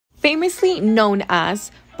Famously known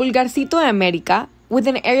as Pulgarcito de America, with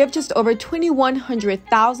an area of just over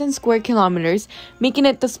 2,100,000 square kilometers, making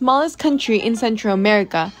it the smallest country in Central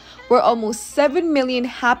America, where almost 7 million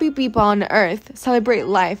happy people on earth celebrate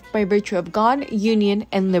life by virtue of God, union,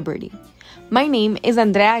 and liberty. My name is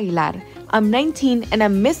Andrea Aguilar. I'm 19 and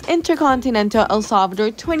I'm Miss Intercontinental El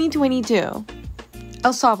Salvador 2022.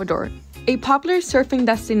 El Salvador, a popular surfing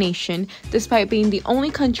destination despite being the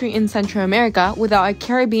only country in Central America without a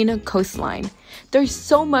Caribbean coastline. There's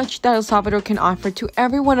so much that El Salvador can offer to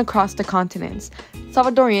everyone across the continents.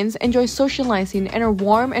 Salvadorians enjoy socializing and are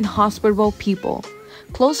warm and hospitable people.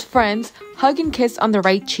 Close friends hug and kiss on the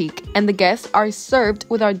right cheek, and the guests are served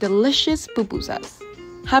with our delicious pupusas.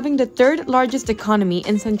 Having the third largest economy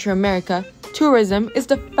in Central America, tourism is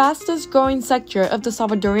the fastest growing sector of the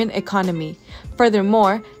Salvadorian economy.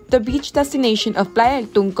 Furthermore, the beach destination of Playa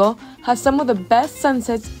del Tunco has some of the best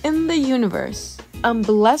sunsets in the universe. I'm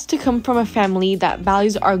blessed to come from a family that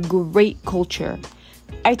values our great culture.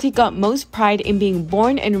 I take utmost pride in being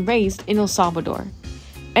born and raised in El Salvador.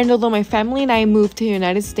 And although my family and I moved to the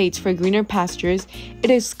United States for greener pastures, it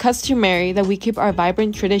is customary that we keep our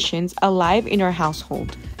vibrant traditions alive in our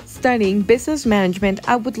household. Studying business management,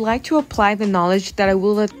 I would like to apply the knowledge that I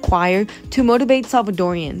will acquire to motivate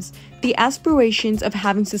Salvadorians, the aspirations of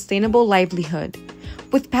having sustainable livelihood.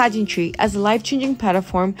 With pageantry as a life-changing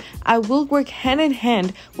platform, I will work hand in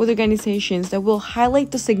hand with organizations that will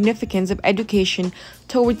highlight the significance of education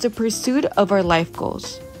towards the pursuit of our life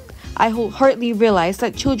goals. I wholeheartedly realize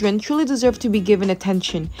that children truly deserve to be given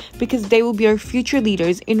attention because they will be our future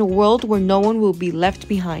leaders in a world where no one will be left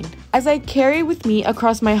behind. As I carry with me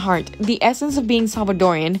across my heart the essence of being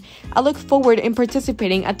Salvadorian, I look forward in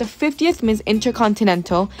participating at the 50th Miss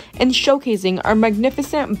Intercontinental and showcasing our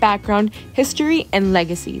magnificent background, history, and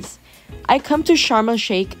legacies. I come to Sharm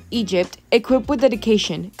el-Sheikh, Egypt, equipped with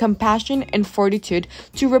dedication, compassion, and fortitude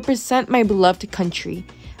to represent my beloved country.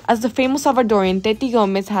 As the famous Salvadorian Teti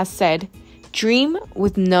Gomez has said, dream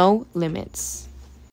with no limits.